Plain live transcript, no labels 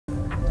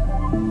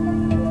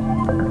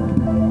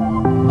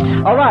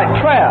All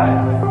right, prayer.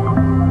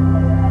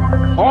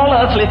 All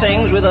earthly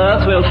things with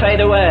earth will fade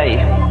away,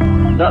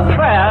 but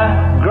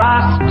prayer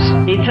grasps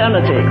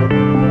eternity.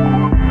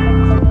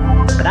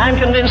 But I'm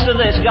convinced of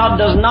this: God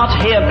does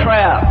not hear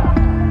prayer.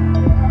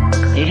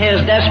 He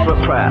hears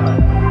desperate prayer.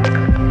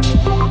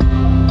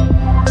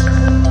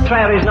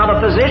 Prayer is not a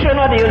position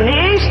on your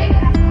knees.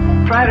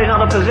 Prayer is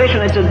not a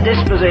position, it's a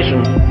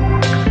disposition.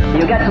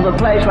 You get to the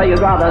place where you'd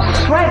rather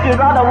sweat, you'd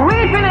rather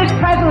weep in His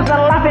presence than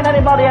laugh in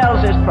anybody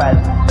else's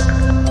presence.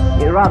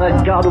 You'd rather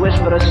God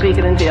whisper a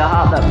secret into your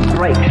heart that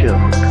breaks you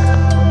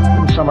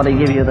than somebody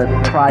give you the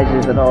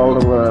prizes that all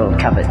the world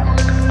covets.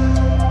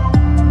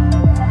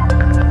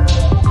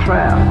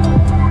 Prayer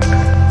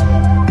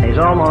is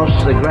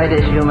almost the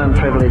greatest human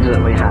privilege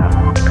that we have.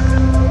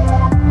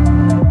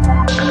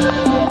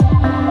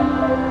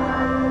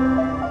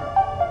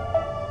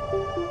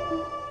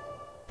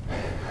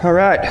 All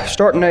right,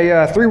 starting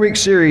a 3-week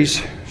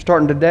series,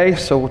 starting today,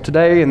 so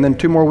today and then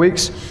 2 more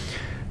weeks.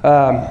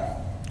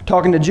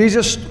 Talking to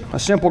Jesus, a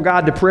simple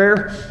guide to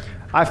prayer.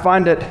 I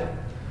find it,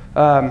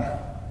 I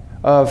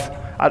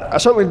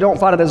certainly don't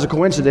find it as a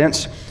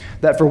coincidence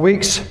that for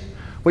weeks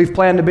we've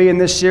planned to be in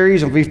this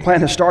series and we've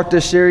planned to start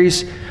this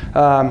series,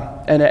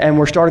 and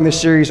we're starting this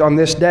series on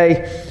this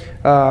day,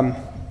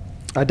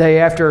 a day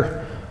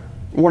after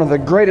one of the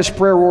greatest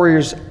prayer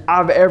warriors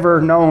I've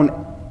ever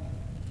known,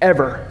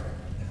 ever,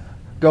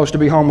 goes to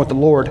be home with the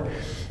Lord.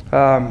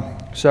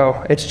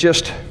 So it's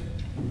just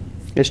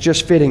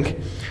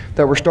fitting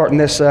that we're starting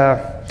this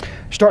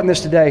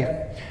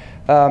today.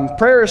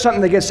 Prayer is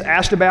something that gets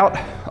asked about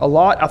a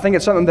lot. I think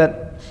it's something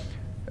that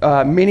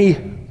many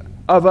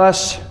of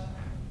us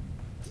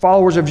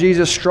followers of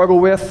Jesus struggle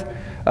with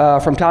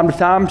from time to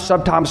time,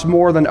 sometimes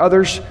more than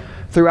others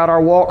throughout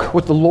our walk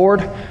with the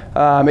Lord.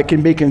 It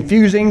can be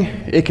confusing.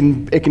 It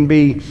can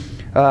be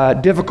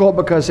difficult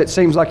because it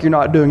seems like you're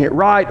not doing it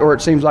right, or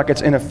it seems like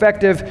it's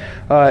ineffective.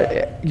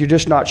 You're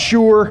just not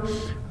sure.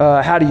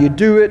 How do you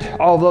do it?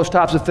 All of those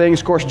types of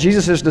things. Of course,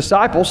 Jesus'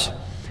 disciples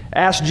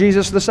asked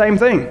Jesus the same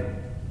thing.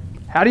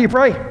 How do you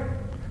pray?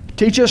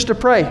 Teach us to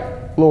pray,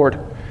 Lord.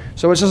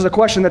 So this is a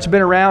question that's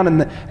been around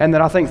and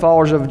that I think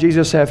followers of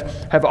Jesus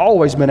have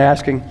always been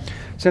asking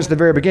since the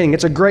very beginning.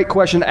 It's a great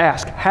question to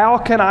ask. How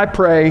can I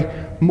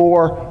pray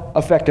more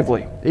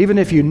effectively? Even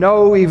if you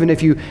know, even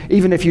if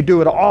you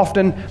do it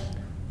often,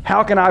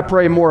 how can I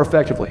pray more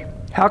effectively?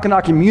 How can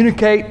I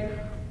communicate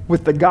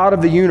with the God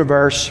of the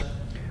universe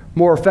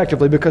more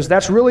effectively? Because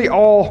that's really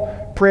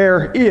all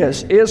prayer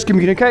is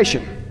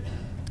communication.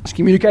 It's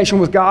communication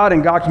with God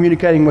and God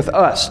communicating with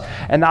us.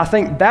 And I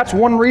think that's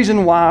one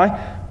reason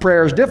why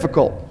prayer is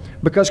difficult,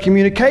 because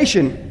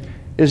communication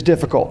is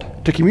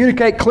difficult. To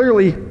communicate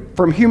clearly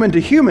from human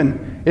to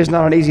human is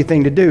not an easy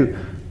thing to do,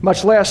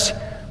 much less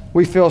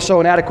we feel so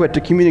inadequate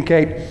to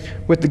communicate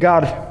with the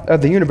God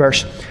of the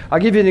universe. I'll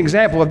give you an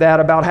example of that,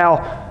 about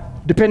how,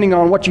 depending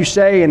on what you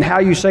say and how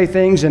you say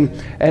things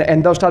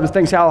and those types of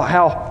things,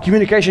 how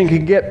communication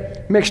can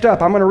get mixed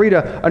up. I'm going to read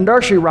a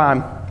nursery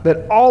rhyme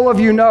that all of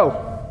you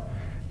know.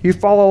 You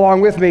follow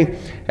along with me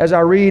as I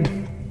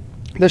read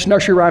this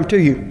nursery rhyme to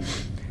you.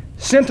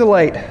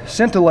 Scintillate,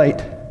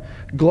 scintillate,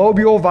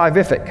 globule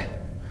vivific,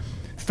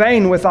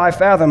 fain with I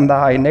fathom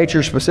thy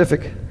nature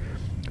specific,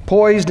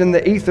 poised in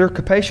the ether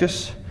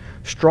capacious,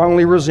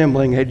 strongly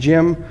resembling a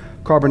gem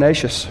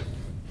carbonaceous.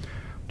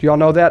 Do y'all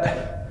know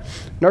that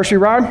nursery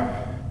rhyme?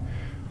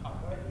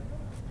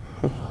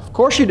 Of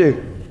course you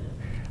do.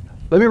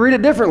 Let me read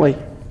it differently.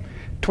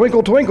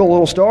 Twinkle, twinkle,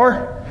 little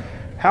star,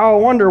 how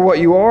I wonder what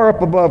you are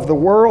up above the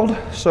world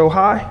so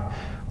high,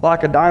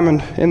 like a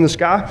diamond in the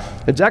sky.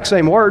 Exact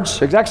same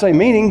words, exact same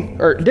meaning,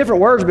 or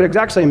different words, but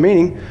exact same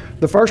meaning.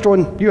 The first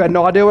one, you had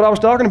no idea what I was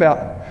talking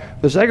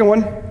about. The second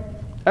one,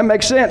 that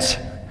makes sense.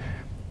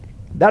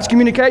 That's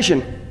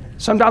communication.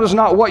 Sometimes it's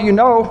not what you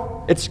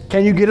know, it's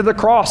can you get it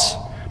across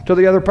to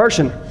the other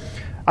person.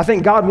 I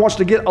think God wants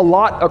to get a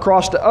lot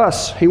across to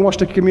us. He wants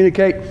to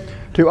communicate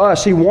to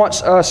us. He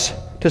wants us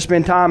to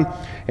spend time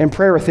in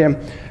prayer with Him.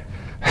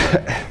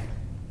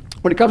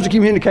 When it comes to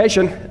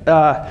communication,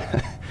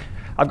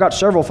 I've got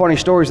several funny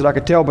stories that I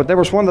could tell, but there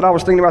was one that I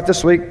was thinking about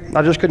this week.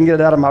 I just couldn't get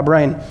it out of my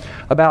brain,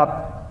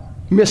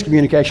 about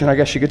miscommunication, I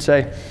guess you could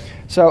say.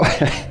 So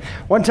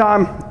one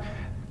time,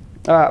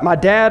 my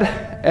dad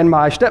and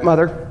my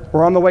stepmother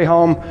were on the way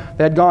home.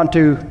 They had gone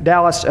to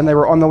Dallas, and they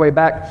were on the way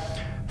back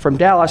from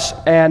Dallas.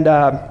 And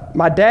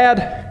my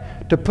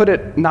dad, to put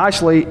it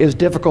nicely, is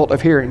difficult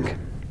of hearing.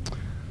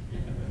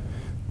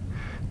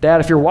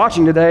 Dad, if you're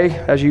watching today,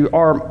 as you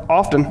are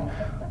often,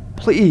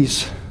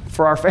 please,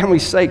 for our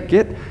family's sake,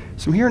 get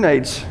some hearing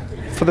aids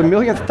for the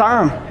millionth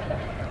time.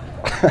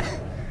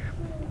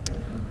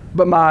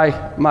 But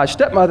my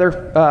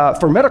stepmother,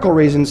 for medical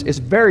reasons, is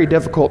very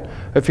difficult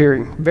of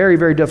hearing, very,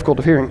 very difficult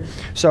of hearing.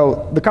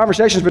 So the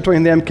conversations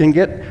between them can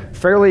get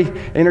fairly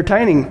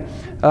entertaining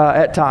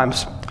at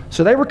times.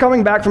 So they were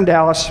coming back from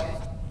Dallas,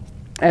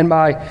 and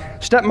my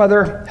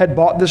stepmother had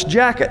bought this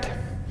jacket.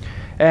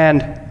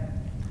 And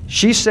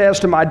she says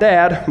to my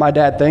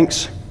dad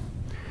thinks,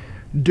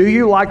 do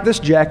you like this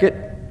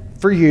jacket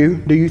for you?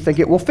 Do you think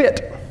it will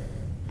fit?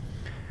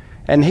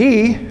 And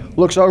he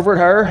looks over at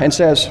her and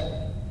says,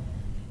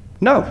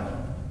 no.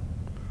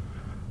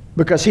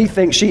 Because he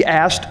thinks she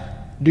asked,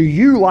 do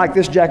you like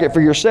this jacket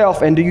for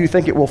yourself, and do you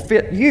think it will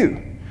fit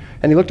you?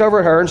 And he looked over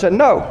at her and said,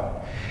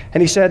 no.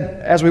 And he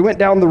said, as we went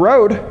down the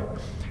road,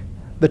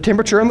 the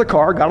temperature in the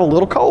car got a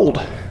little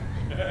cold.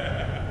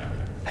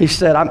 He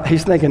said,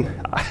 he's thinking,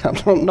 I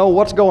don't know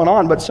what's going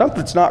on, but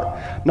something's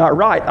not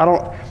right. I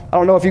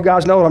don't know if you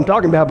guys know what I'm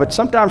talking about, but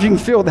sometimes you can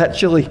feel that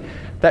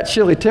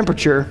chilly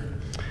temperature.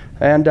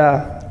 And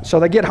so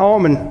they get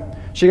home, and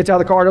she gets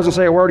out of the car, doesn't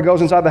say a word,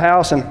 goes inside the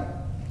house, and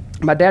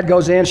my dad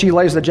goes in, she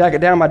lays the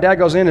jacket down. My dad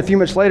goes in, a few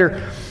minutes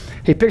later,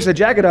 he picks the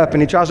jacket up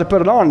and he tries to put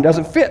it on, it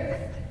doesn't fit.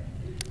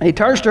 And he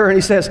turns to her and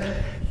he says,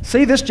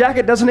 see, this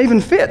jacket doesn't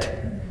even fit.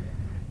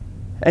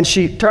 And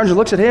she turns and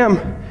looks at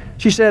him.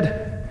 She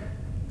said,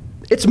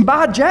 it's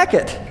my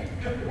jacket.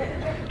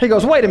 He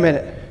goes, wait a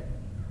minute.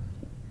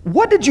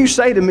 What did you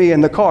say to me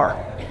in the car?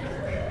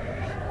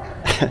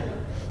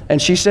 And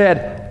she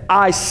said,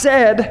 I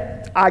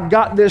said, I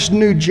got this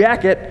new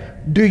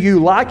jacket. Do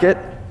you like it?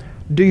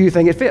 Do you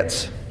think it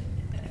fits?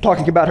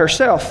 Talking about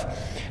herself.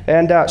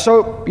 And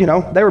so,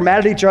 they were mad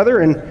at each other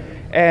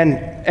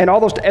and all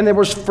those, and there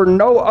was for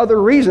no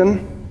other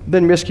reason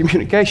than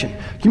miscommunication.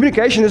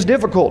 Communication is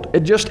difficult.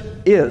 It just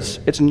is.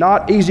 It's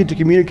not easy to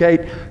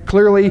communicate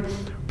clearly,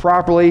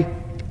 properly,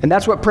 and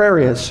that's what prayer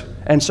is.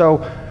 And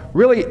so,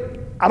 really,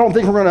 I don't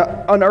think we're going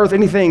to unearth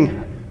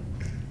anything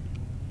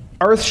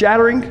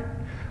earth-shattering.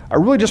 I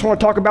really just want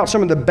to talk about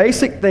some of the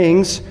basic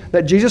things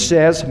that Jesus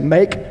says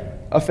make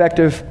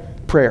effective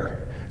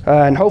prayer.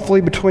 And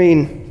hopefully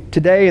between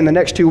today and the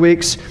next 2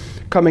 weeks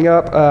coming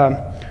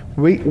up,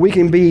 we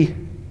can be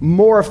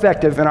more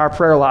effective in our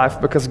prayer life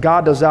because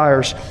God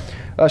desires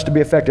us to be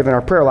effective in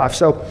our prayer life.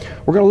 So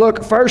we're going to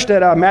look first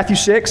at Matthew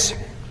 6.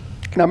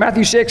 Now,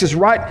 Matthew 6 is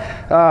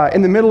right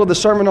in the middle of the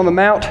Sermon on the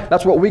Mount.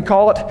 That's what we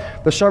call it,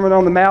 the Sermon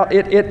on the Mount.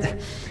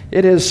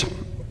 It is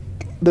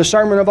the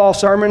sermon of all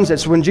sermons.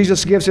 It's when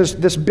Jesus gives us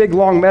this big,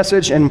 long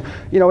message, and,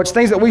 it's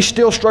things that we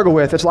still struggle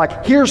with. It's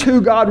like, here's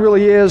who God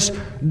really is,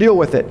 deal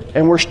with it.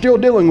 And we're still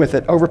dealing with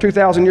it over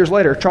 2,000 years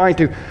later, trying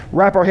to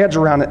wrap our heads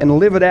around it and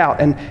live it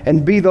out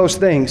and be those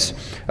things.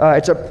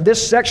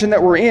 This section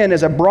that we're in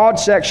is a broad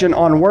section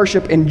on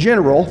worship in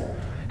general,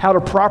 how to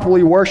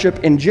properly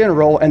worship in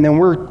general, and then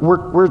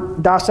we're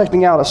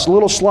dissecting out a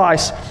little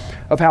slice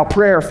of how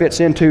prayer fits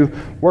into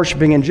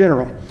worshiping in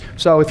general.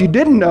 So if you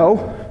didn't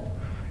know,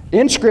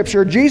 in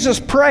Scripture,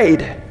 Jesus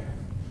prayed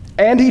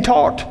and he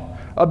talked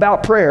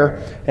about prayer.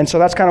 And so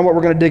that's kind of what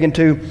we're going to dig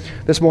into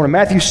this morning.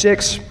 Matthew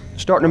 6,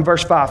 starting in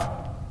verse 5.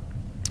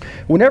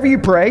 Whenever you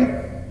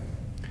pray,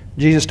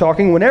 Jesus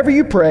talking, whenever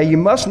you pray, you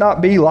must not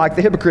be like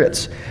the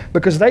hypocrites,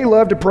 because they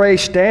love to pray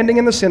standing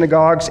in the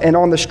synagogues and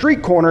on the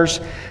street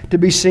corners to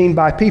be seen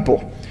by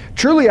people.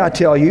 Truly I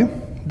tell you,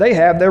 they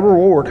have their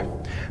reward.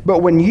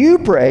 But when you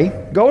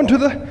pray, go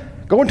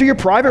into your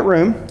private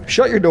room,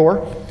 shut your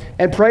door,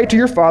 and pray to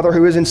your Father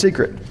who is in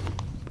secret.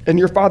 And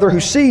your Father who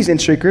sees in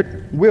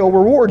secret will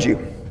reward you.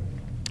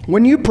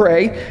 When you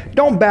pray,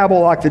 don't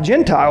babble like the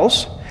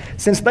Gentiles,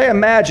 since they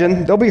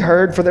imagine they'll be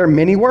heard for their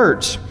many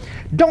words.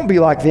 Don't be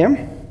like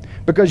them,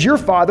 because your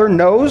Father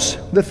knows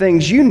the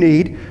things you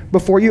need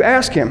before you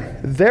ask Him.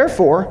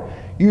 Therefore,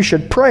 you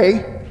should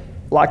pray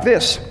like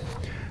this.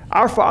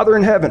 Our Father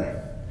in heaven,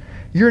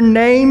 your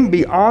name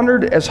be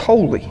honored as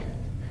holy.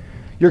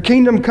 Your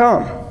kingdom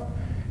come.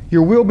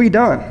 Your will be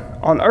done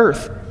on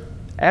earth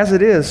as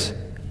it is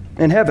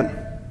in heaven.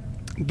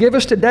 Give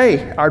us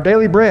today our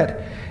daily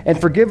bread,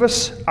 and forgive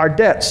us our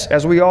debts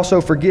as we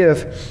also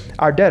forgive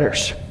our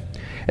debtors.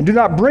 And do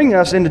not bring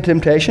us into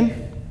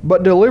temptation,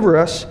 but deliver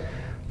us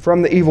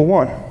from the evil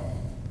one.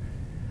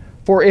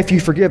 For if you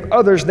forgive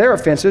others their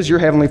offenses, your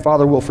heavenly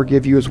Father will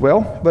forgive you as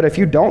well. But if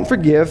you don't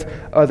forgive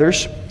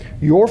others,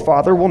 your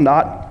Father will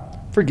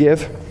not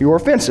forgive your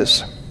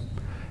offenses.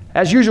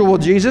 As usual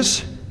with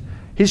Jesus,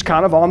 He's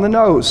kind of on the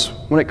nose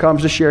when it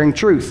comes to sharing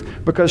truth,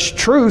 because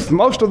truth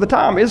most of the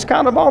time is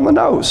kind of on the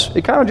nose.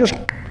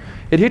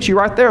 It hits you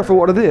right there for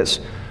what it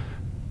is.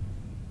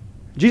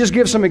 Jesus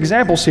gives some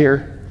examples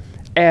here,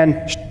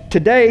 and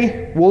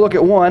today we'll look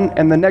at one,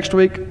 and the next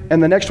week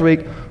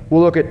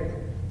we'll look at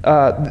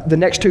the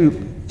next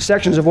two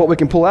sections of what we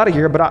can pull out of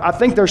here. But I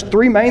think there's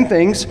three main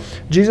things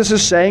Jesus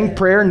is saying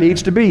prayer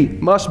needs to be,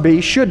 must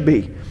be, should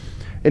be.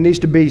 It needs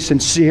to be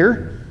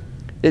sincere.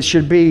 It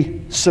should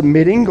be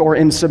submitting or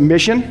in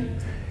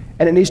submission,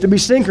 and it needs to be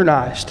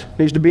synchronized. It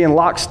needs to be in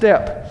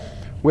lockstep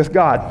with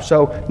God.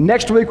 So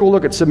next week we'll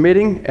look at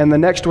submitting, and the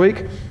next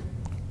week,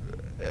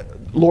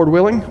 Lord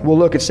willing, we'll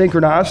look at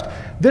synchronized.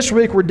 This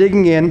week we're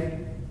digging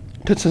in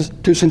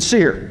to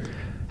sincere.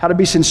 How to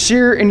be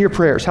sincere in your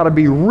prayers, how to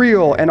be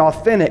real and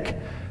authentic,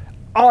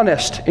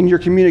 honest in your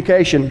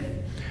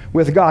communication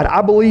with God.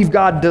 I believe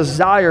God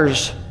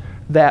desires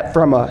that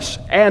from us,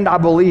 and I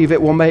believe it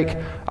will make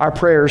our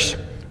prayers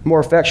more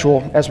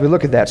effectual as we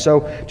look at that.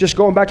 So just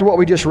going back to what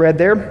we just read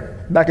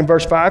there, back in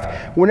verse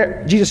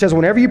 5, Jesus says,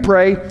 whenever you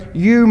pray,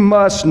 you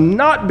must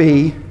not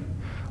be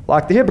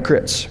like the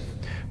hypocrites,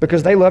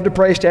 because they love to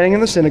pray standing in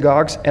the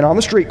synagogues and on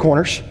the street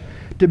corners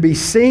to be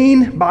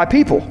seen by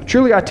people.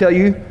 Truly I tell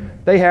you,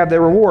 they have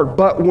their reward.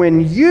 But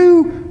when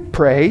you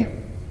pray,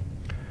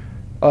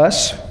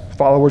 us,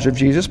 followers of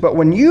Jesus, but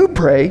when you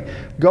pray,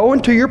 go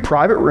into your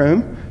private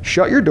room,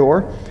 shut your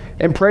door,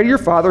 and pray to your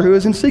Father who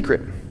is in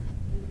secret.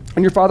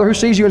 And your Father who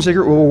sees you in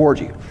secret will reward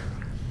you.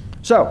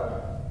 So,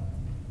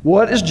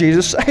 what is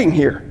Jesus saying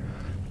here?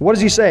 What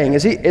is he saying?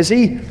 Is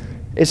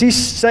he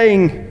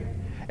saying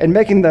and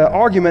making the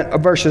argument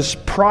of versus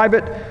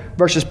private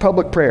versus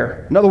public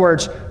prayer? In other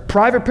words,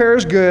 private prayer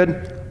is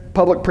good,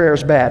 public prayer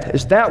is bad.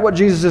 Is that what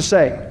Jesus is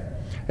saying?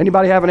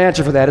 Anybody have an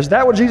answer for that? Is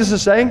that what Jesus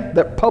is saying?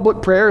 That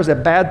public prayer is a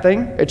bad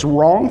thing? It's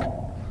wrong?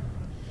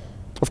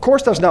 Of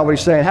course that's not what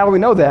he's saying. How do we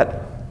know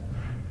that?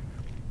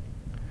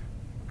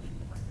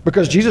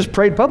 Because Jesus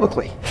prayed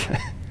publicly.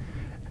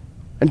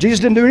 And Jesus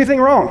didn't do anything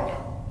wrong.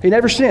 He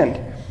never sinned.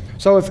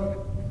 So if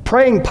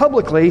praying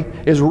publicly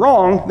is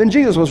wrong, then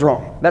Jesus was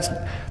wrong.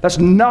 That's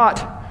not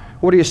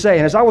what he is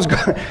saying. As I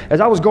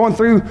was going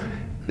through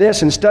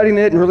this and studying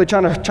it and really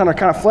trying to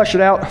kind of flesh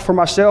it out for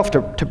myself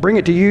to bring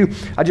it to you,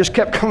 I just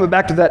kept coming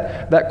back to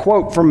that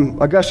quote from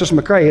Augustus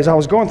McCrae. As I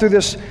was going through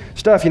this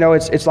stuff,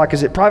 it's like,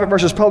 is it private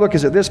versus public?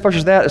 Is it this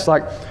versus that? It's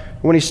like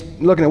when he's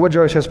looking at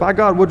Woodrow, he says, by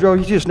God, Woodrow,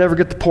 you just never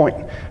get the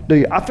point, do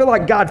you? I feel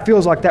like God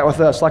feels like that with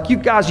us. Like you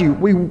guys, you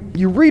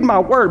read my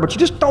word, but you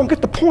just don't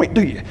get the point,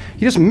 do you?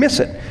 You just miss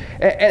it.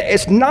 And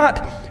it's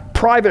not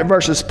private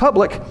versus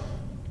public.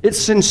 It's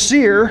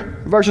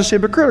sincere versus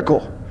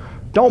hypocritical.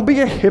 Don't be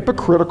a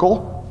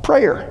hypocritical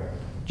prayer,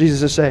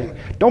 Jesus is saying.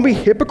 Don't be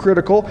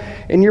hypocritical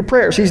in your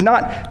prayers. He's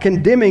not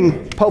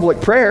condemning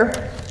public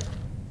prayer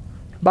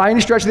by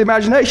any stretch of the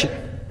imagination.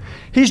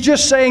 He's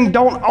just saying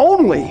don't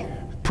only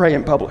pray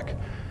in public.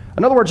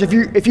 In other words, if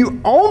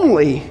you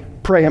only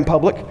pray in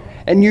public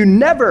and you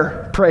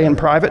never pray in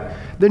private,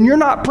 then you're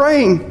not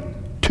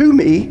praying to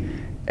me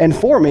and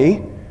for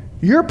me.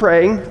 You're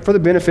praying for the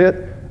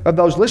benefit of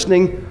those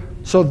listening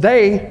so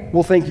they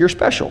will think you're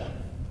special.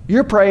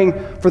 You're praying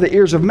for the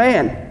ears of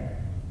man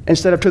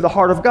instead of to the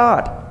heart of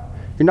God.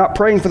 You're not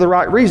praying for the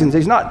right reasons.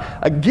 He's not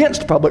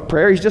against public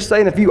prayer. He's just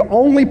saying if you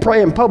only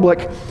pray in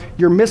public,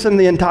 you're missing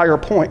the entire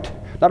point.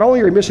 Not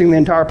only are you missing the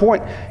entire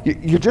point,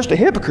 you're just a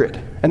hypocrite.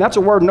 And that's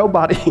a word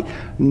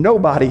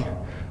nobody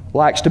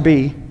likes to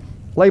be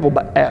labeled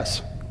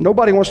as.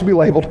 Nobody wants to be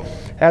labeled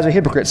as a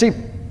hypocrite. See,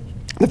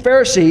 the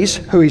Pharisees,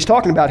 who he's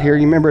talking about here,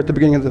 you remember at the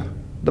beginning of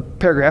the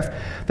paragraph,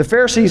 the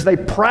Pharisees, they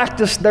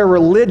practiced their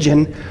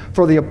religion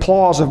for the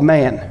applause of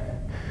man.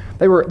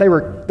 They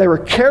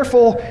were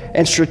careful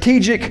and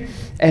strategic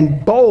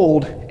and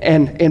bold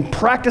and in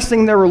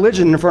practicing their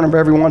religion in front of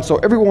everyone so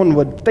everyone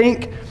would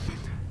think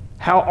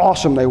how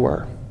awesome they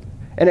were.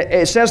 And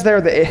it says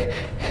there that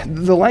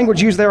the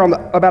language used there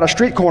about a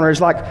street corner is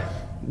like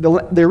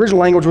the original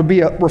language would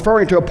be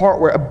referring to a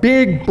part where a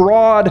big,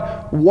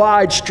 broad,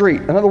 wide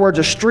street. In other words,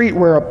 a street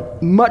where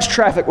much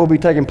traffic will be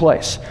taking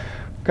place.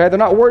 Okay, they're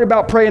not worried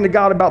about praying to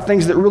God about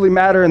things that really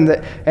matter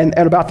and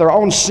about their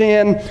own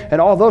sin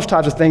and all those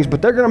types of things, but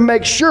they're going to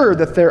make sure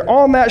that they're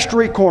on that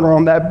street corner,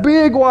 on that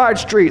big wide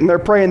street, and they're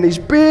praying these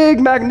big,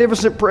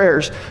 magnificent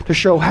prayers to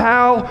show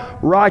how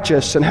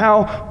righteous and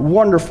how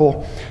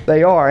wonderful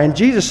they are. And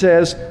Jesus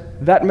says,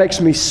 that makes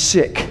me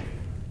sick.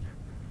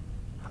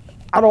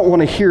 I don't want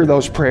to hear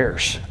those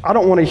prayers. I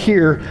don't want to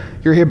hear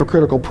your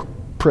hypocritical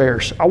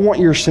prayers. I want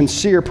your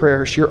sincere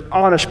prayers, your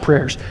honest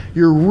prayers,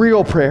 your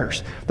real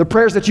prayers, the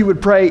prayers that you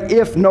would pray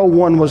if no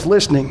one was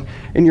listening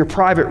in your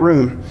private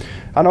room.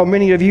 I know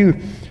many of you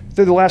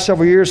through the last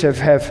several years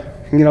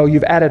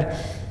you've added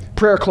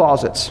prayer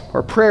closets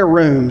or prayer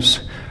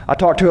rooms. I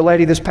talked to a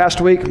lady this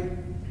past week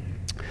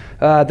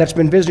that's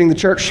been visiting the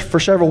church for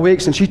several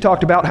weeks, and she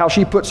talked about how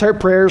she puts her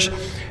prayers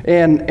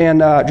in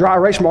dry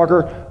erase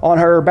marker on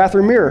her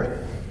bathroom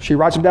mirror. She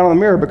writes them down on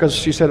the mirror because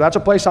she said, that's a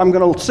place I'm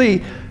going to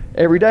see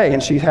every day.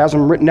 And she has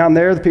them written down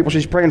there, the people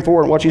she's praying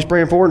for and what she's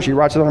praying for, and she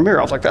writes it on a mirror.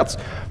 I was like, that's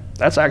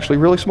actually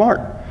really smart.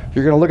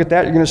 You're going to look at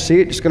that, you're going to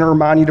see it, it's going to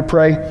remind you to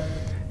pray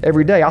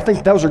every day. I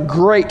think those are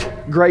great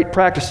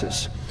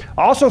practices.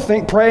 I also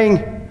think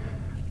praying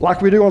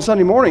like we do on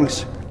Sunday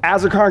mornings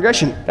as a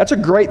congregation, that's a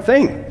great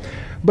thing.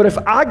 But if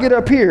I get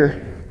up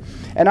here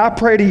and I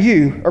pray to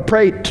you or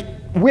pray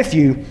with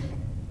you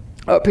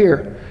up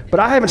here, but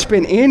I haven't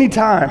spent any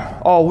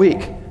time all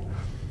week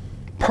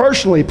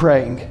personally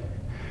praying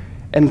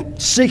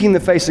and seeking the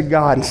face of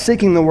God and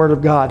seeking the Word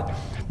of God,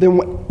 then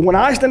when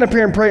I stand up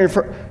here and pray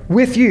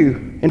with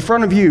you, in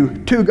front of you,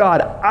 to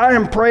God, I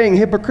am praying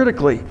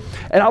hypocritically.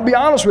 And I'll be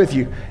honest with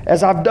you,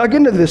 as I've dug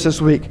into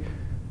this week,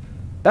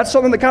 that's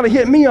something that kind of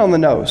hit me on the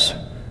nose.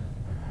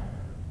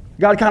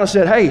 God kind of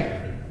said,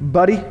 hey,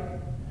 buddy,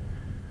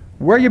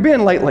 where you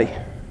been lately?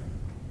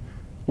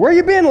 Where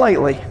you been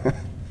lately?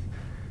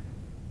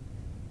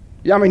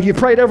 Yeah, I mean, you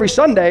prayed every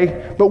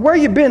Sunday, but where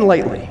you been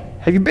lately?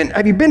 Have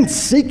you been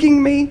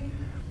seeking me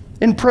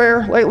in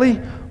prayer lately,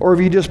 or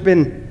have you just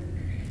been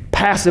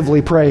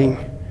passively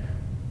praying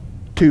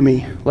to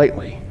me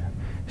lately?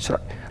 So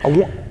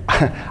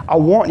I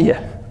want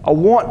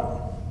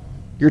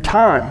your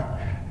time.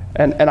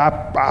 And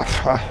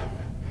I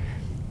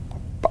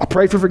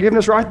prayed for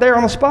forgiveness right there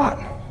on the spot.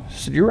 I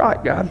said, you're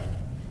right, God.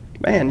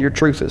 Man, your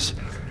truth is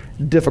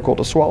difficult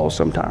to swallow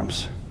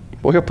sometimes.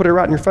 Well, he'll put it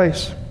right in your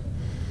face.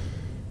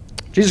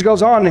 Jesus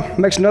goes on and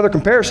makes another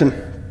comparison.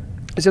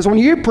 He says, when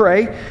you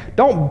pray,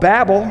 don't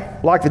babble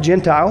like the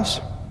Gentiles.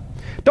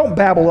 Don't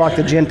babble like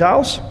the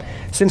Gentiles,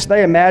 since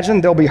they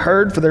imagine they'll be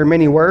heard for their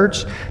many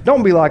words.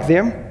 Don't be like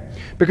them,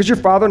 because your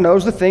Father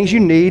knows the things you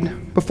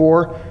need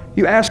before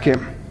you ask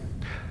him.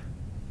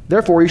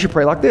 Therefore, you should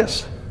pray like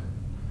this.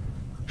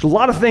 There's a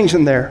lot of things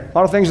in there, a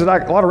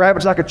lot of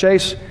rabbits I could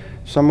chase,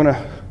 so I'm going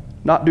to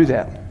not do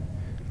that.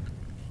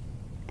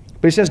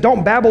 But he says,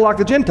 don't babble like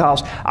the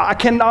Gentiles. I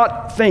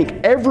cannot think,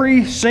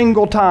 every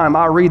single time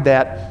I read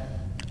that,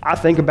 I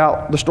think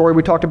about the story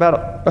we talked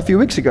about a few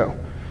weeks ago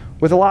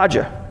with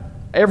Elijah.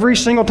 Every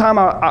single time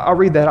I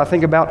read that, I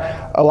think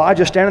about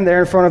Elijah standing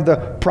there in front of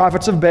the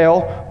prophets of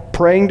Baal,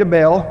 praying to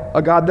Baal,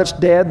 a God that's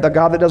dead, a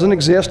God that doesn't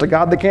exist, a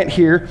God that can't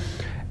hear.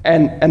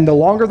 And the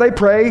longer they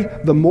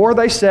pray, the more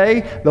they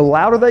say, the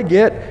louder they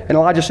get. And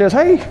Elijah says,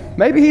 hey,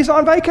 maybe he's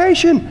on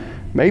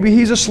vacation. Maybe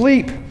he's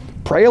asleep.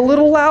 Pray a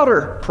little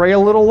louder. Pray a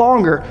little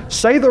longer.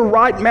 Say the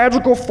right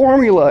magical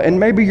formula, and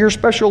maybe your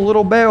special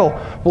little Baal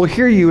will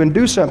hear you and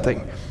do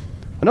something.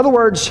 In other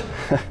words,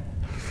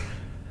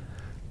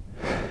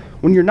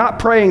 when you're not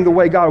praying the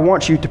way God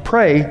wants you to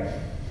pray,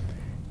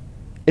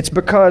 it's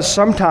because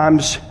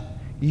sometimes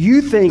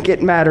you think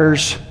it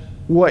matters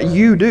what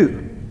you do.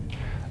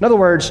 In other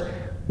words,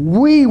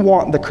 we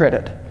want the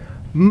credit.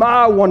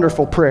 My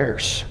wonderful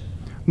prayers,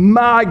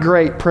 my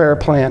great prayer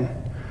plan,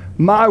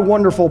 my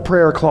wonderful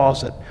prayer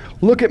closet.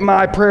 Look at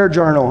my prayer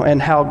journal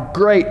and how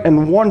great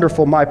and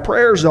wonderful my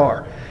prayers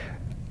are.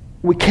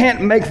 We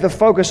can't make the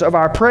focus of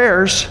our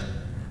prayers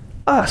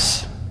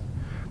us.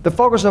 The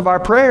focus of our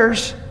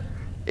prayers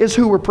is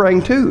who we're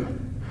praying to.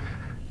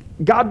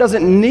 God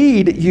doesn't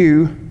need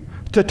you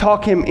to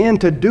talk him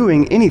into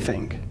doing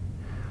anything.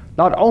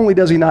 Not only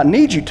does he not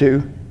need you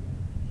to,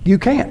 you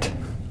can't.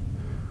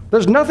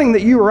 There's nothing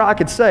that you or I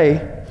could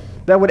say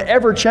that would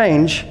ever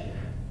change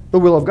the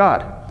will of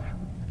God.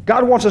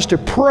 God wants us to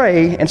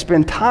pray and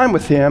spend time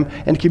with him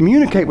and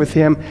communicate with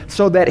him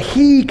so that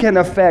he can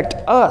affect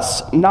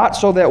us, not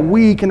so that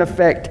we can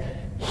affect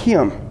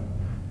him.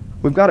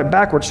 We've got it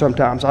backwards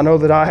sometimes. I know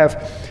that I have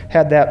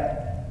had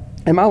that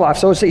in my life.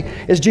 So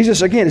is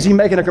Jesus, again, is he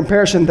making a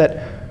comparison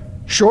that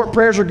short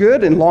prayers are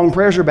good and long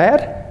prayers are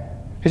bad?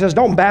 He says,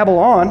 don't babble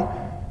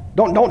on.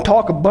 Don't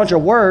talk a bunch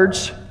of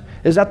words.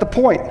 Is that the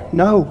point?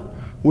 No,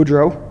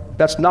 Woodrow,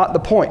 that's not the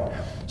point.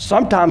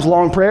 Sometimes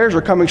long prayers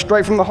are coming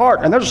straight from the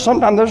heart, and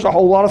sometimes there's a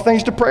whole lot of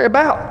things to pray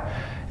about.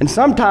 And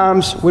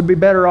sometimes we'd be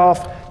better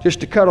off just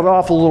to cut it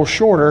off a little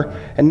shorter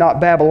and not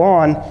babble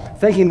on,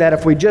 thinking that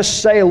if we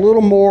just say a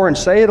little more and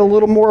say it a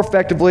little more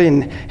effectively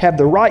and have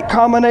the right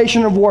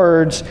combination of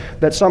words,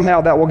 that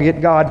somehow that will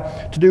get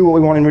God to do what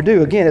we want him to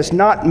do. Again, it's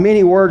not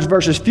many words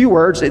versus few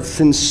words, it's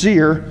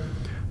sincere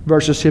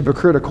versus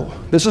hypocritical.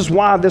 This is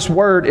why this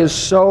word is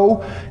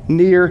so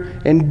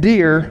near and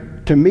dear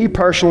to me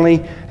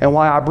personally, and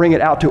why I bring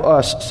it out to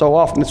us so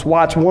often. It's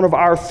why it's one of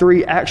our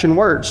 3 action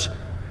words.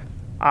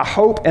 I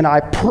hope and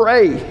I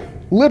pray,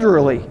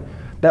 literally,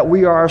 that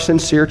we are a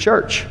sincere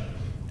church,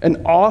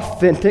 an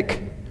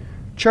authentic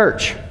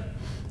church,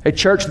 a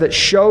church that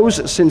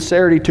shows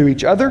sincerity to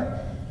each other,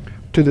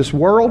 to this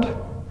world,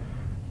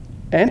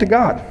 and to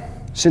God.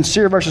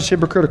 Sincere versus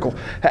hypocritical.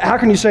 How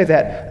can you say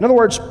that? In other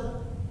words,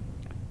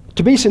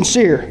 to be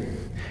sincere,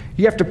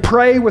 you have to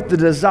pray with the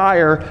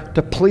desire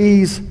to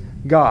please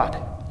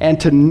God and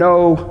to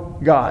know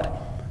God,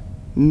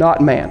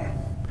 not man.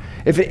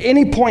 If at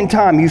any point in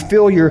time you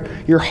feel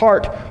your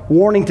heart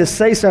wanting to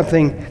say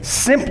something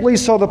simply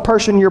so the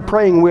person you're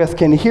praying with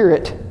can hear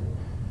it,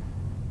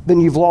 then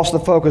you've lost the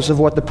focus of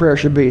what the prayer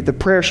should be. The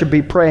prayer should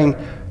be praying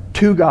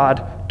to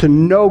God, to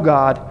know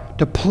God,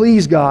 to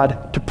please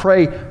God, to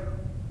pray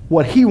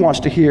what he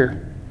wants to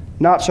hear,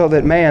 not so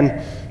that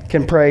man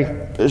can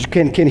pray,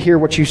 can hear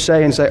what you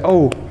say and say,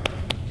 oh,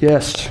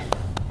 yes,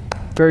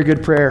 very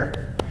good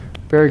prayer.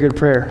 Very good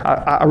prayer.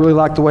 I really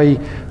like the way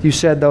you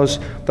said those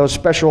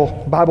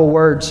special Bible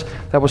words.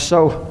 We're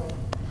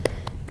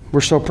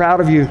so proud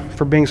of you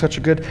for being such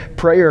a good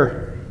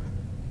prayer.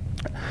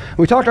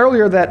 We talked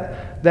earlier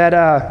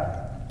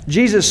that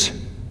Jesus,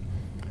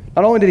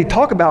 not only did he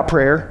talk about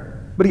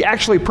prayer, but he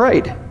actually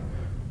prayed.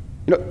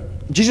 You know,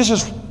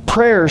 Jesus'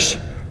 prayers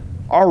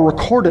are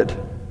recorded.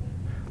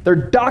 They're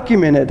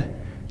documented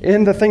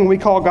in the thing we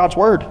call God's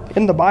Word,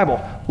 in the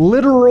Bible.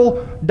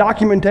 Literal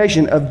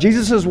documentation of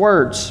Jesus'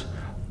 words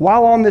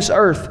while on this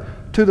earth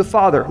to the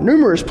Father.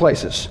 Numerous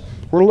places.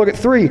 We're going to look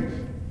at 3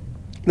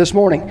 this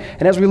morning.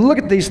 And as we look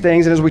at these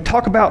things, and as we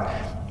talk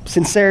about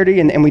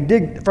sincerity, and we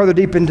dig further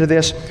deep into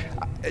this,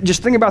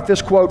 just think about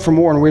this quote from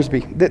Warren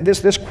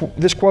Wiersbe.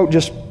 This quote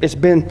just, it's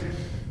been,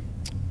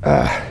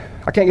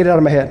 I can't get it out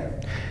of my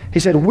head. He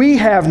said, we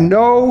have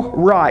no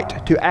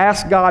right to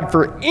ask God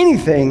for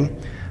anything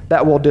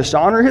that will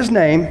dishonor his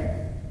name,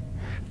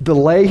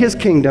 delay his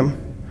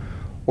kingdom,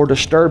 or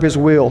disturb his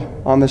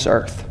will on this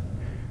earth.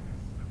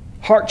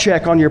 heart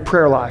check on your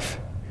prayer life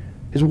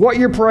is what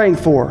you're praying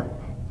for.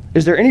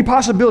 Is there any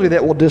possibility that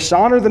it will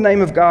dishonor the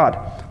name of God,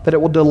 that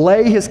it will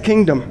delay His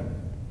kingdom,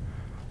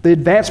 the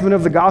advancement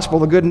of the gospel,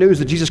 the good news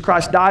that Jesus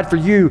Christ died for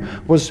you,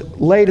 was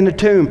laid in the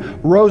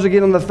tomb, rose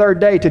again on the third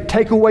day to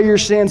take away your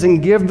sins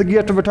and give the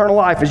gift of eternal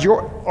life?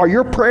 Are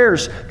your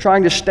prayers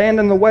trying to stand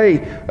in the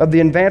way of the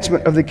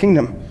advancement of the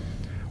kingdom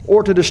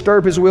or to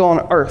disturb His will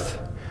on earth?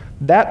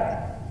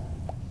 That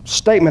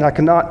statement I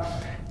cannot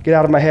get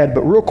out of my head.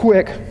 But real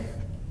quick,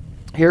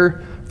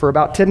 here for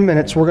about 10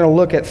 minutes, we're going to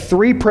look at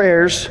 3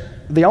 prayers,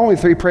 the only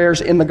 3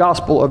 prayers in the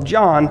Gospel of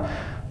John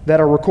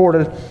that are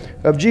recorded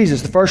of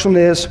Jesus. The first one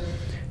is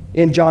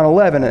in John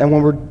 11. And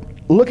when we're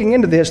looking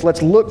into this,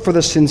 let's look for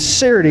the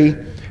sincerity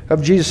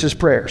of Jesus'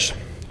 prayers.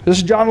 This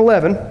is John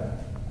 11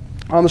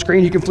 on the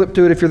screen. You can flip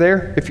to it if you're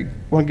there, if you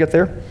want to get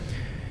there.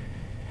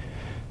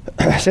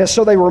 It says,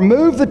 so they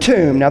removed the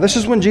tomb. Now this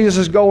is when Jesus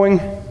is going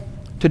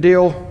to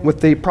deal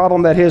with the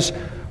problem that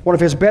one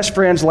of his best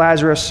friends,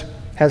 Lazarus,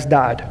 has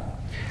died.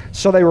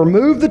 So they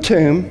removed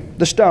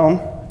the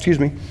stone.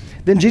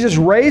 Then Jesus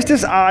raised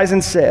his eyes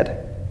and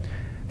said,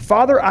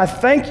 Father, I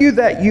thank you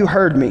that you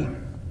heard me.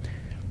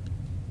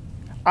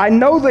 I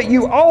know that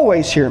you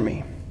always hear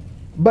me,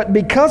 but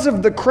because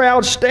of the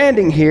crowd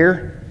standing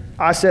here,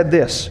 I said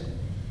this,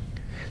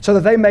 so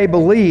that they may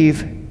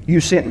believe you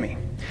sent me.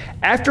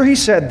 After he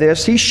said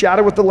this, he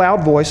shouted with a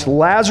loud voice,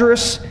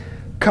 Lazarus,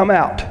 come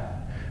out.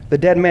 The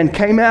dead man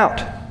came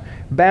out,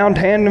 bound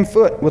hand and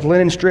foot with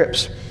linen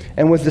strips,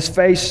 and with his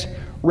face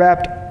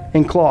wrapped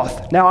in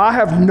cloth. Now I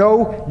have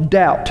no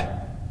doubt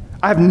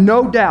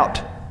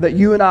that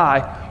you and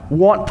I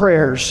want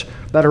prayers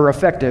that are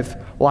effective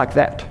like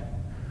that.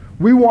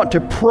 We want to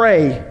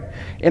pray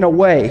in a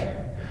way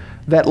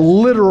that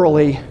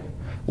literally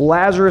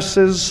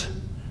Lazaruses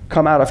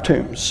come out of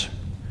tombs.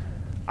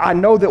 I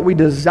know that we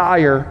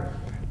desire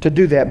to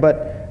do that,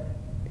 but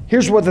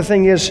here's what the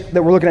thing is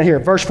that we're looking at here.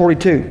 Verse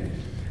 42.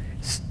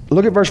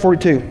 Look at verse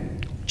 42.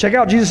 Check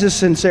out Jesus'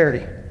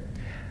 sincerity.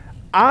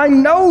 I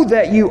know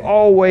that you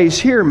always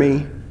hear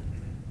me,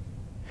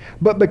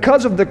 but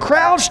because of the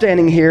crowd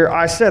standing here,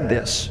 I said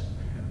this.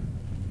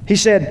 He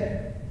said,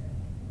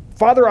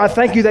 Father, I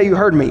thank you that you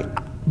heard me,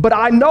 but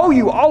I know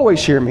you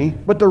always hear me,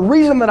 but the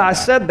reason that I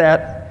said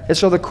that is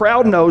so the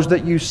crowd knows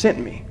that you sent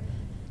me.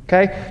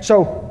 Okay?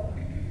 So,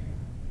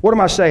 what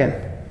am I saying?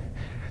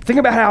 Think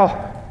about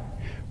how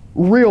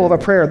real of a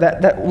prayer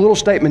that little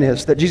statement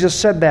is, that Jesus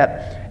said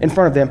that in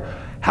front of them.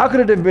 How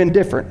could it have been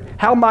different?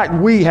 How might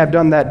we have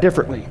done that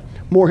differently,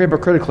 more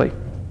hypocritically?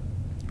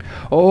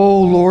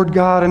 Oh, Lord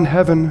God in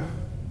heaven,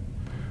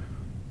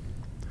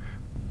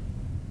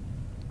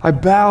 I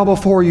bow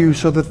before you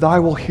so that thy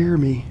will hear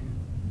me.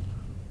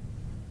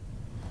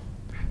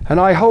 And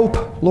I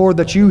hope, Lord,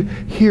 that you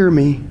hear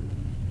me.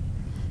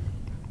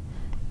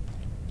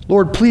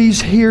 Lord,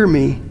 please hear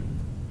me.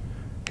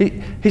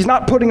 He's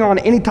not putting on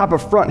any type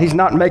of front. He's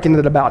not making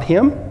it about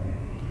him.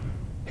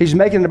 He's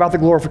making it about the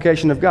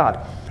glorification of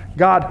God.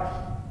 God,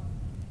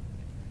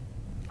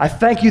 I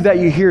thank you that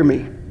you hear me.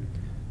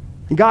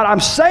 And God, I'm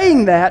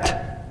saying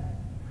that.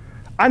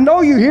 I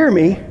know you hear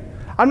me.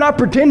 I'm not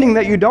pretending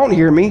that you don't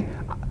hear me.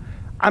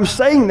 I'm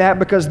saying that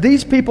because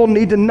these people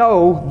need to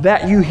know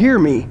that you hear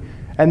me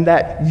and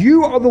that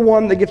you are the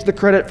one that gets the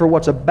credit for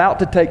what's about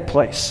to take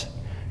place.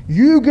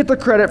 You get the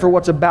credit for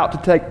what's about to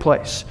take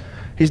place.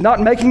 He's not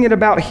making it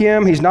about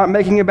him. He's not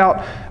making it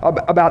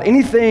about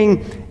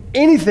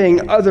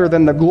anything other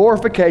than the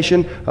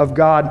glorification of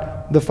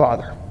God the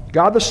Father.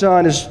 God the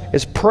Son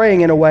is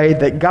praying in a way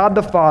that God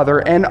the Father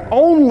and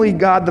only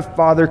God the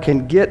Father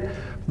can get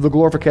the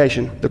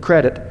glorification, the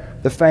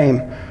credit, the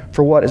fame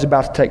for what is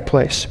about to take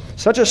place.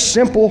 Such a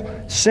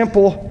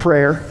simple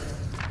prayer,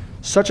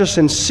 such a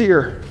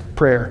sincere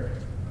prayer.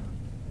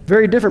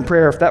 Very different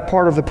prayer if that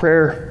part of the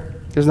prayer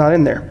is not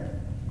in there.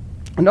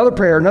 Another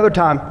prayer, another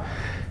time,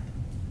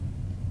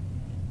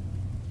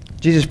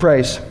 Jesus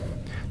prays.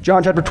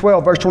 John chapter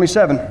 12, verse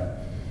 27. It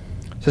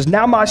says,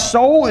 now my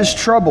soul is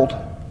troubled.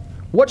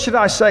 What should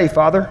I say,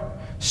 Father?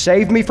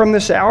 Save me from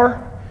this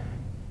hour?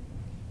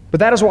 But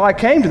that is why I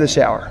came to this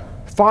hour.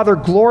 Father,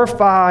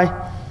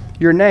 glorify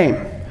your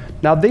name.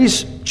 Now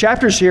these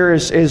chapters here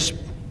is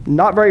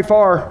not very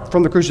far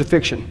from the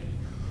crucifixion.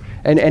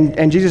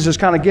 And Jesus is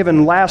kind of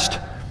given last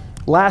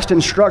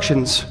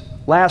instructions,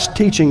 last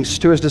teachings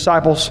to his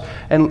disciples,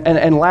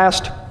 and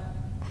last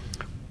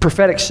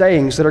prophetic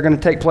sayings that are going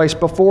to take place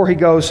before he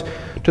goes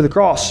to the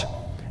cross.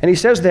 And he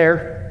says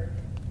there,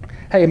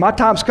 hey, my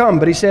time's come,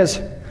 but he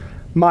says,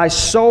 my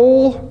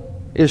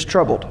soul is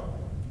troubled.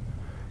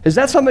 Is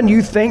that something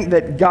you think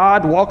that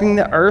God walking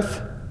the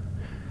earth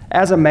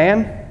as a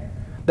man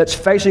that's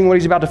facing what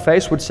he's about to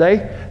face would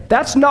say?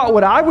 That's not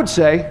what I would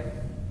say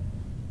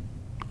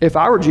if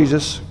I were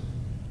Jesus.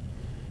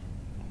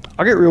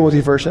 I'll get real with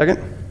you for a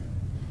second.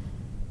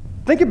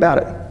 Think about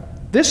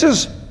it. This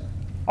is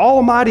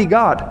Almighty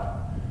God.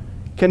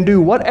 Can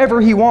do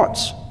whatever he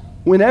wants,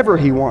 whenever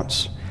he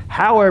wants,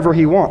 however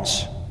he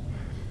wants.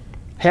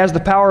 Has the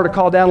power to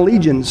call down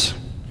legions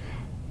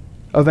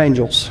of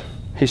angels,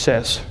 he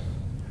says.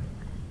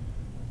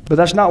 But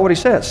that's not what he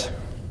says.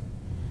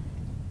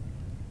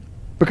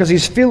 Because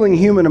he's feeling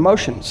human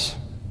emotions.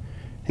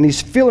 And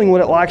he's feeling what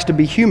it likes to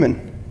be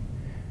human.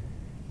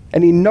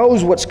 And he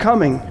knows what's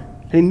coming.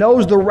 And he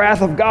knows the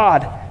wrath of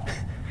God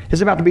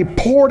is about to be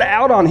poured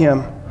out on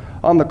him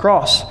on the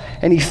cross.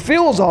 And he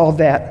feels all of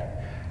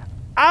that.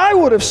 I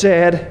would have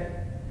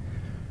said,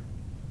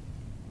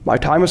 my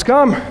time has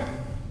come.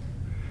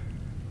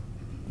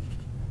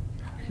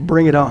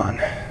 Bring it on.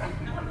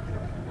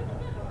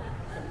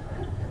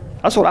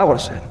 That's what I would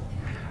have said.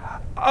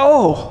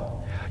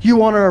 Oh, you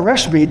want to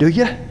arrest me, do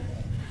you?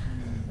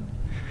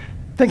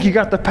 Think you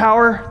got the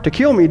power to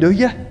kill me, do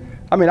you?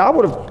 I mean,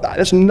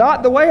 that's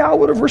not the way I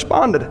would have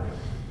responded.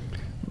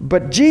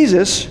 But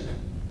Jesus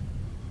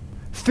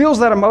feels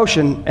that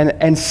emotion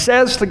and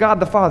says to God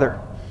the Father,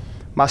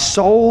 my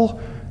soul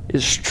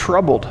is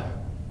troubled.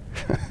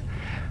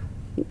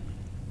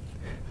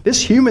 This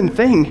human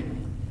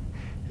thing,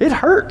 it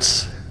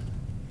hurts.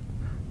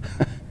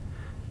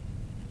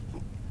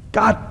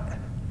 God,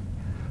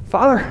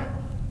 Father,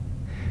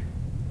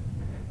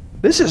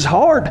 this is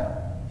hard.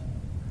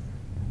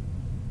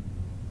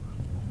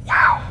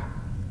 Wow.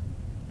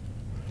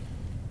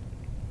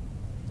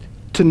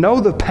 To know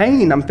the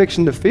pain I'm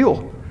fixing to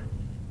feel,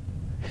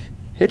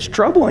 it's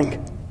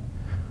troubling.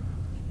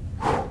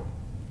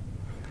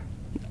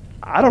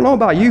 I don't know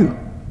about you.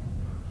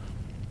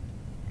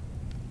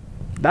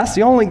 That's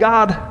the only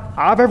God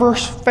I've ever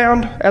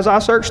found as I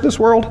search this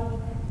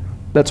world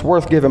that's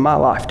worth giving my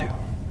life to.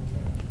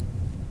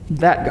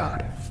 That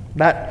God.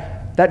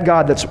 That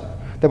God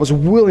that was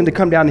willing to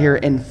come down here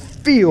and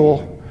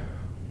feel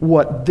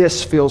what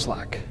this feels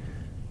like.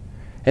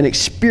 And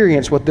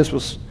experience what this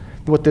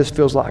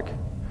feels like.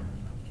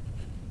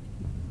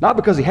 Not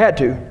because he had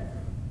to,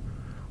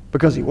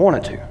 because he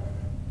wanted to.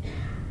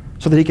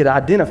 So that he could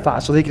identify,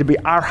 so that he could be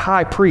our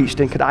high priest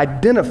and could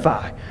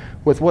identify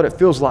with what it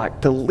feels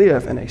like to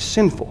live in a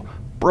sinful,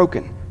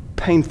 broken,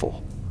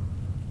 painful,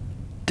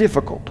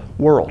 difficult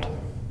world.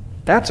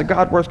 That's a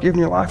God worth giving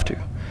your life to.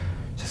 He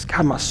says,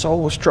 God, my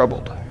soul was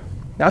troubled.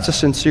 That's a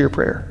sincere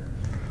prayer.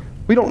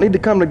 We don't need to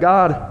come to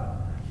God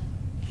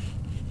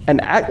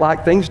and act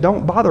like things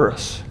don't bother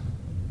us.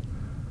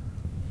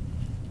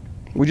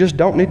 We just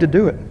don't need to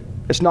do it.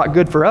 It's not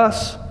good for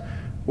us,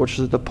 which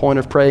is the point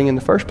of praying in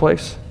the first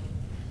place.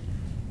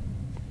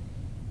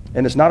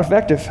 And it's not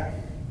effective.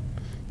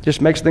 It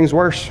just makes things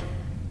worse.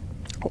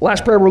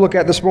 Last prayer we'll look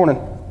at this morning.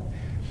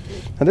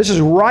 And this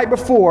is right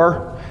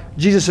before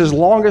Jesus'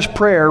 longest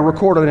prayer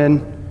recorded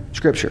in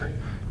Scripture.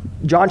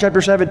 John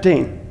chapter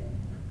 17.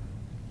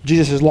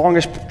 Jesus'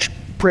 longest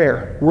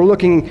prayer. We're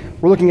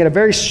looking at a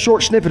very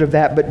short snippet of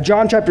that, but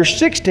John chapter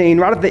 16,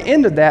 right at the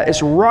end of that,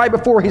 it's right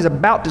before he's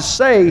about to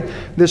say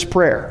this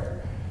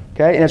prayer.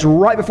 Okay? And it's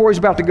right before he's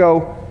about to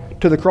go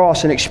to the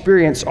cross and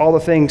experience all the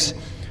things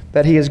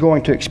that he is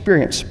going to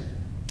experience.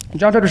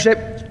 John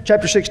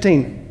chapter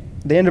 16,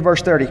 the end of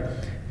verse 30.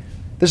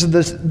 This is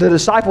the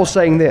disciples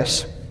saying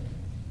this.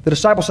 The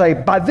disciples say,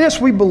 by this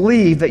we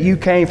believe that you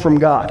came from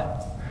God.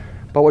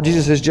 By what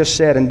Jesus has just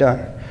said and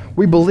done.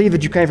 We believe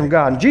that you came from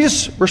God. And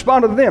Jesus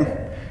responded to them,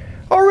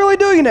 oh, really,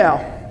 do you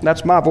now?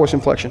 That's my voice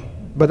inflection.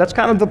 But that's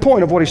kind of the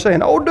point of what he's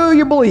saying. Oh, do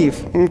you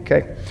believe?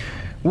 Okay.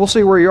 We'll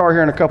see where you are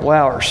here in a couple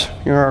hours.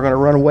 You're going to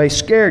run away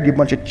scared, you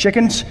bunch of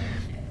chickens.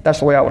 That's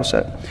the way I would have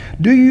said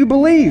it. Do you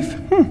believe?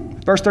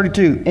 Verse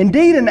 32.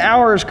 Indeed, an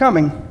hour is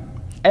coming,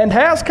 and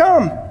has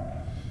come,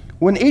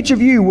 when each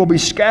of you will be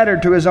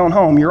scattered to his own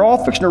home. You're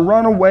all fixing to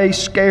run away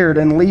scared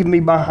and leave me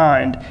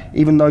behind,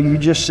 even though you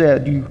just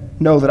said you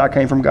know that I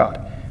came from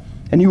God.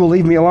 And you will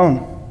leave me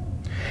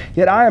alone.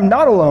 Yet I am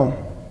not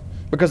alone,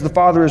 because the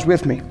Father is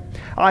with me.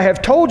 I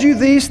have told you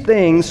these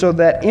things so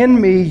that in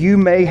me you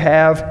may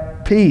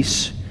have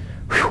peace.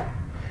 Whew.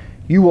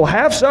 You will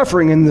have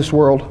suffering in this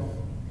world.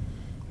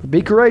 But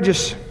be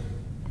courageous.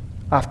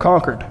 I've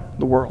conquered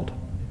the world.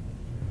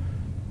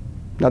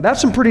 Now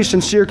that's some pretty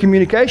sincere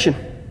communication.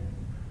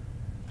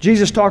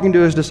 Jesus talking to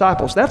his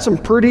disciples. That's some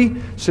pretty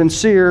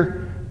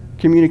sincere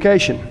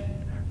communication.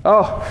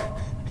 Oh,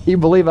 you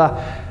believe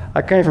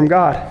I came from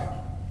God.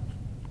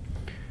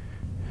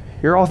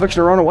 You're all fixing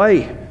to run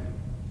away.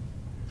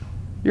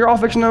 You're all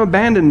fixing to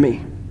abandon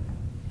me.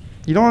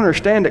 You don't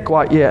understand it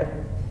quite yet.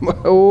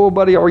 Oh,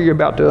 buddy, are you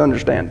about to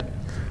understand?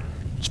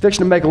 It's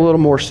fixing to make a little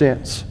more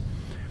sense.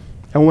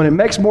 And when it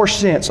makes more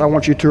sense, I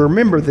want you to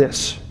remember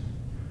this.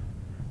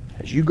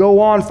 As you go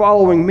on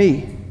following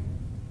me,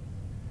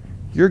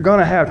 you're going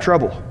to have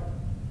trouble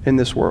in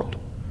this world.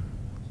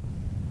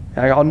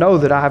 And y'all know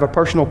that I have a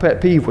personal pet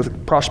peeve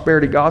with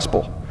prosperity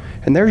gospel.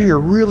 And there's your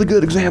really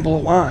good example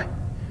of why.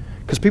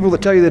 Because people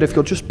that tell you that if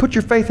you'll just put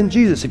your faith in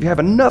Jesus, if you have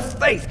enough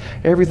faith,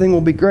 everything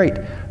will be great.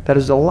 That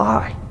is a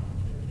lie.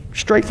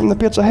 Straight from the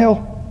pits of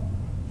hell.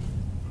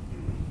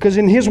 Because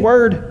in his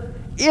word,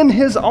 in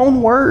his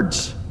own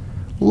words,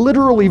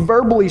 literally,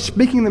 verbally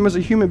speaking them as a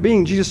human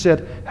being, Jesus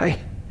said,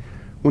 hey,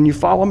 when you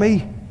follow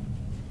me,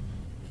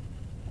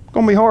 it's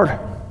going to be hard.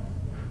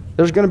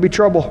 There's going to be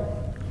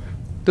trouble.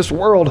 This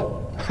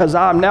world, as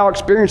I'm now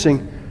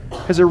experiencing,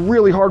 is a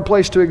really hard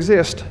place to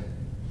exist.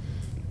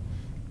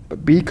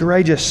 But be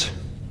courageous.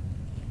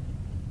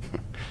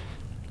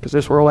 Because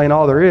this world ain't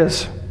all there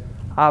is.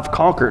 I've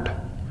conquered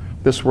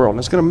this world. And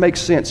it's going to make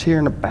sense here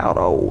in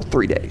about,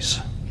 3 days.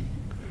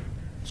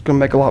 It's going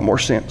to make a lot more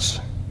sense.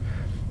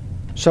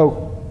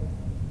 So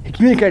he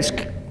communicates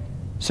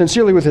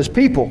sincerely with his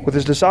people, with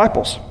his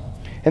disciples.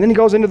 And then he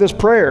goes into this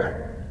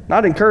prayer. And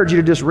I'd encourage you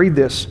to just read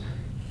this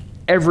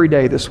every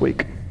day this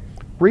week.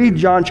 Read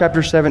John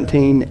chapter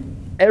 17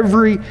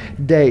 every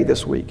day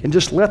this week. And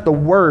just let the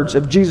words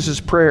of Jesus'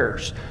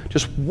 prayers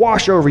just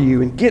wash over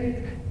you and get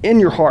in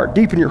your heart,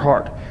 deep in your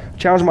heart.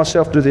 Challenge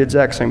myself to do the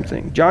exact same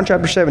thing. John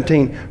chapter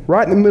 17,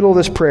 right in the middle of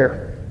this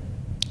prayer,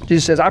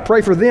 Jesus says, I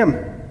pray for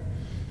them,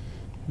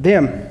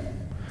 the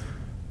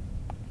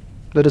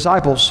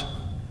disciples,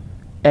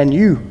 and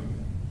you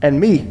and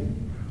me.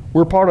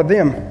 We're part of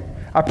them.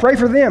 I pray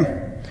for them.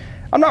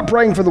 I'm not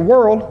praying for the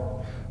world,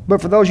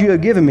 but for those you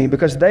have given me,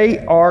 because they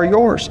are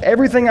yours.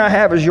 Everything I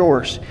have is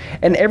yours,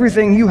 and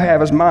everything you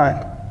have is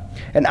mine.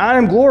 And I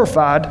am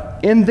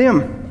glorified in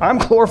them. I'm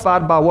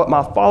glorified by what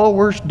my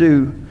followers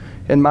do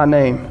in my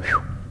name.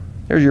 Whew.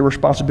 There's your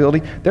responsibility.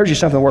 There's you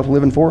something worth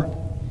living for.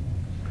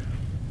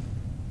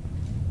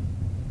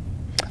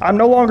 I'm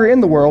no longer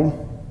in the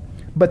world,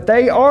 but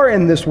they are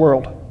in this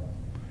world,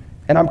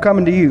 and I'm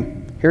coming to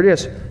you. Here it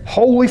is.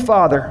 Holy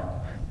Father,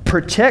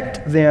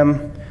 protect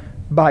them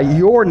by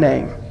your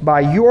name,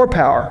 by your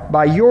power,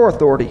 by your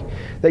authority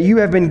that you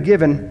have been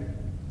given,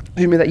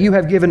 that you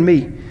have given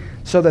me,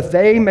 so that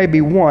they may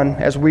be one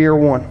as we are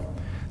one.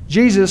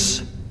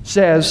 Jesus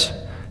says,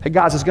 hey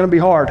guys, it's going to be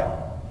hard,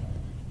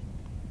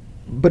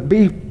 but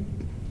be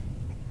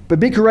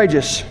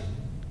courageous.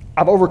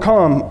 I've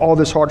overcome all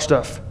this hard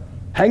stuff.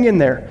 Hang in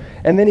there.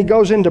 And then he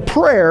goes into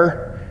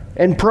prayer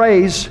and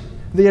prays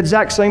the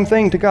exact same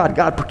thing to God.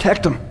 God,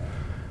 protect them.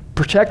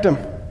 Protect them.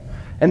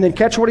 And then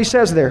catch what he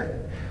says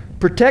there.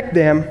 Protect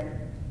them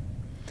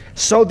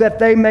so that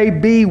they may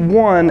be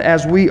one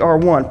as we are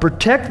one.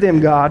 Protect them,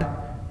 God,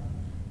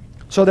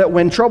 so that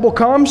when trouble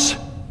comes,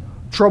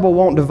 trouble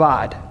won't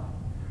divide.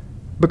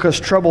 Because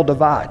trouble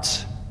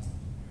divides.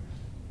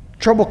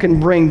 Trouble can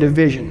bring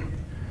division.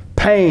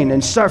 Pain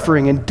and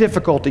suffering and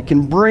difficulty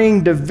can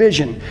bring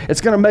division.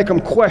 It's going to make them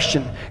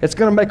question. It's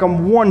going to make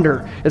them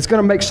wonder. It's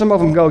going to make some of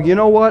them go, you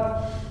know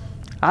what?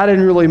 I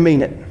didn't really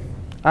mean it.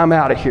 I'm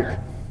out of here.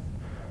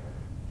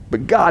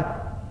 But God,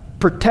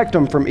 protect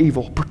them from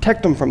evil.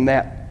 Protect them from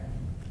that.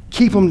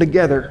 Keep them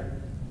together.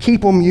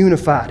 Keep them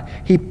unified.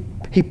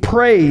 He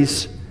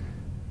prays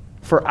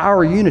for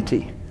our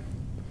unity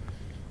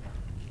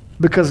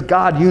because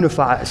God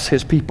unifies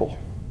his people.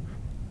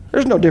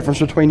 There's no difference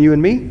between you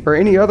and me or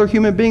any other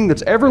human being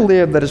that's ever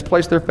lived that has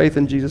placed their faith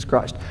in Jesus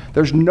Christ.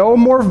 There's no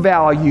more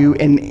value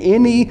in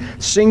any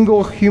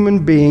single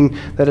human being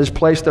that has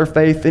placed their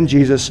faith in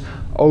Jesus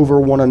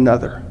over one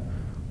another.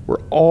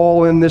 We're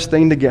all in this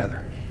thing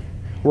together.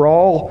 We're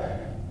all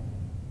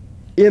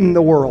in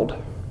the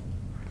world,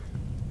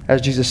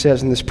 as Jesus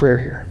says in this prayer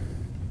here.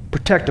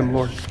 Protect them,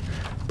 Lord.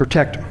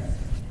 Protect them.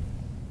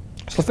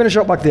 So finish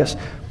up like this.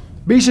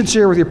 Be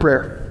sincere with your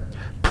prayer.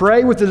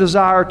 Pray with the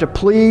desire to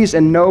please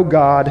and know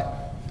God,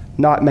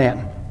 not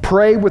man.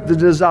 Pray with the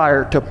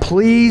desire to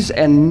please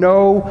and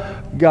know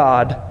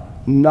God,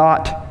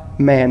 not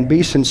man.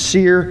 Be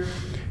sincere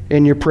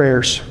in your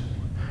prayers.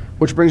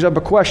 Which brings up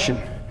a question.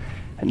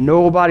 And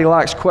nobody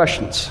likes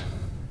questions.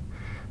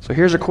 So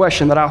here's a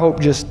question that I hope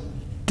just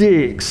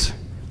digs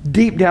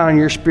deep down in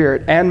your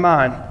spirit and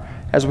mine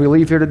as we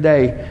leave here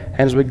today and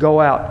as we go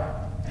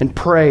out and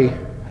pray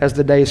as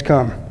the days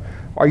come.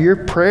 Are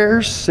your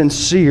prayers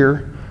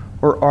sincere?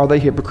 Or are they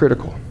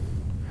hypocritical?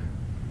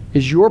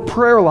 Is your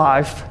prayer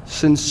life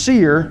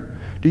sincere?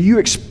 Do you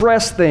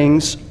express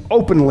things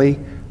openly,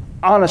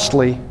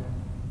 honestly,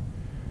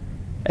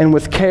 and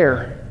with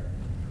care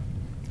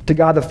to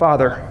God the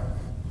Father?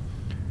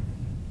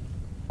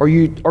 Or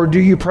do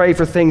you pray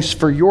for things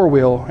for your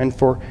will and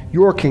for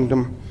your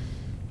kingdom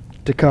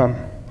to come?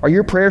 Are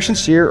your prayers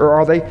sincere or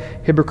are they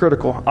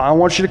hypocritical? I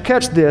want you to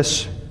catch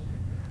this.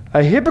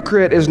 A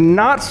hypocrite is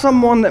not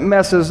someone that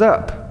messes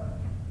up.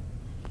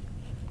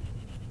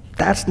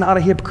 That's not a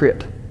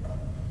hypocrite.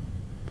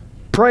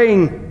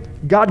 Praying,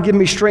 God give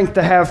me strength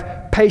to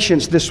have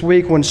patience this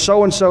week when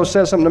so-and-so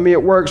says something to me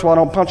at work so I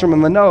don't punch them in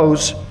the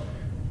nose.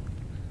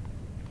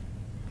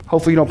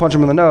 Hopefully you don't punch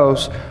them in the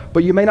nose,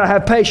 but you may not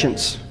have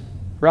patience,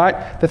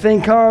 right? The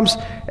thing comes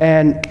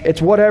and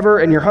it's whatever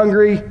and you're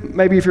hungry,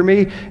 maybe if you're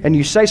me, and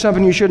you say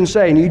something you shouldn't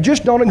say and you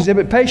just don't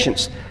exhibit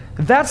patience.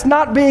 That's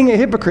not being a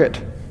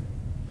hypocrite.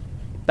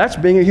 That's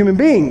being a human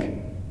being.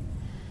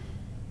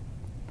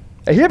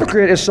 A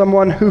hypocrite is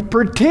someone who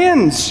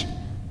pretends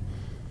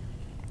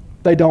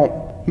they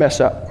don't mess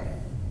up.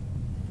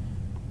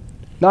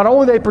 Not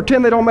only they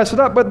pretend they don't mess it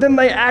up, but then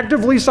they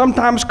actively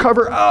sometimes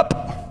cover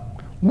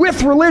up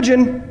with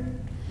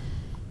religion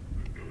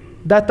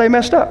that they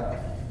messed up.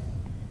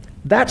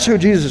 That's who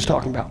Jesus is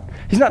talking about.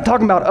 He's not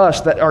talking about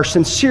us that are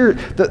sincere,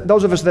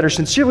 those of us that are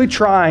sincerely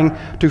trying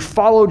to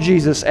follow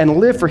Jesus and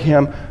live for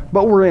him,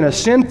 but we're in a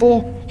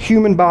sinful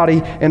human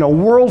body in a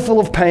world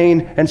full of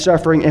pain and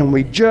suffering, and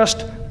we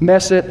just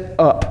mess it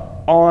up.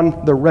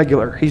 on the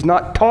regular. He's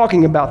not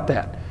talking about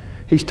that.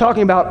 He's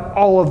talking about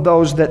all of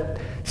those that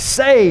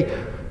say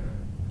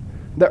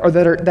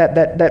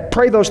that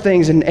pray those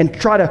things and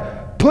try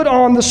to put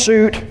on the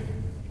suit,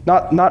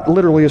 not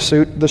literally a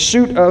suit, the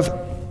suit of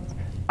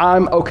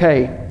I'm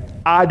okay,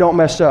 I don't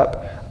mess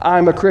up,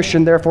 I'm a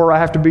Christian, therefore I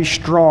have to be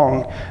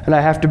strong, and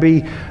I have to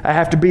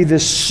be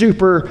this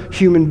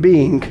superhuman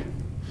being.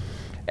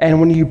 And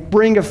when you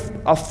bring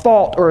a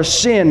fault or a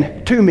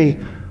sin to me,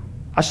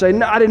 I say,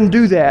 no, I didn't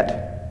do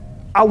that.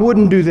 I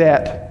wouldn't do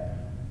that.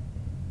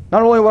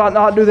 Not only will I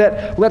not do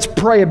that, let's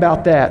pray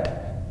about that.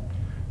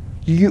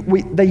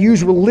 They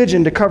use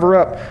religion to cover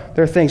up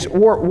their things.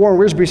 Warren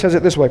Wiersbe says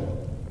it this way: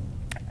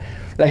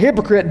 the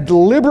hypocrite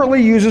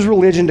deliberately uses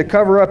religion to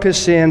cover up his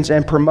sins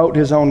and promote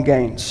his own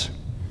gains.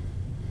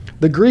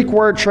 The Greek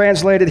word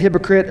translated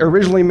hypocrite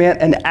originally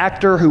meant an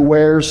actor who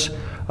wears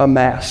a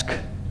mask.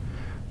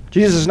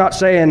 Jesus is not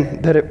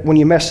saying that when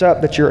you mess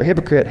up that you're a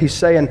hypocrite. He's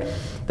saying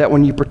that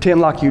when you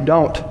pretend like you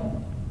don't,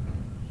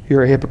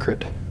 you're a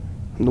hypocrite.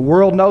 And the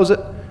world knows it,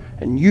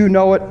 and you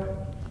know it,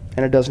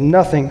 and it does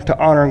nothing to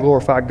honor and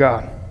glorify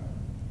God.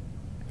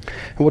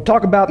 And we'll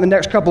talk about in the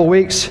next couple of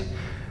weeks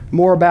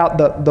more about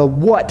the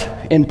what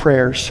in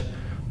prayers.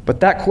 But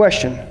that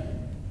question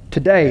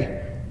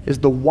today is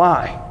the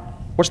why.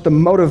 What's the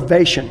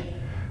motivation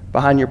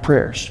behind your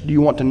prayers? Do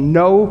you want to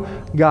know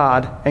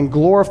God and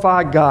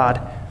glorify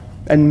God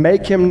and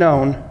make Him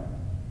known?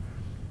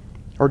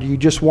 Or do you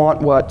just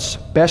want what's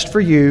best for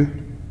you?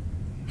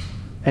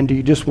 And do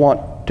you just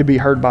want to be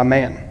heard by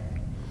man?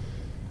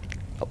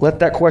 Let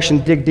that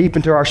question dig deep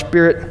into our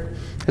spirit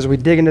as we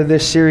dig into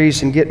this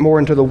series and get more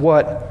into the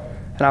what.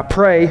 And I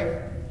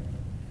pray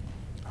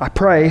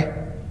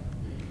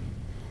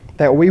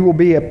that we will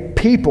be a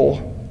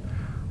people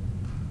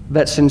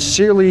that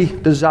sincerely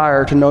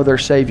desire to know their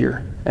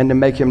Savior and to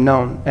make Him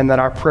known, and that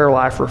our prayer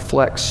life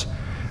reflects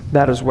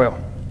that as well.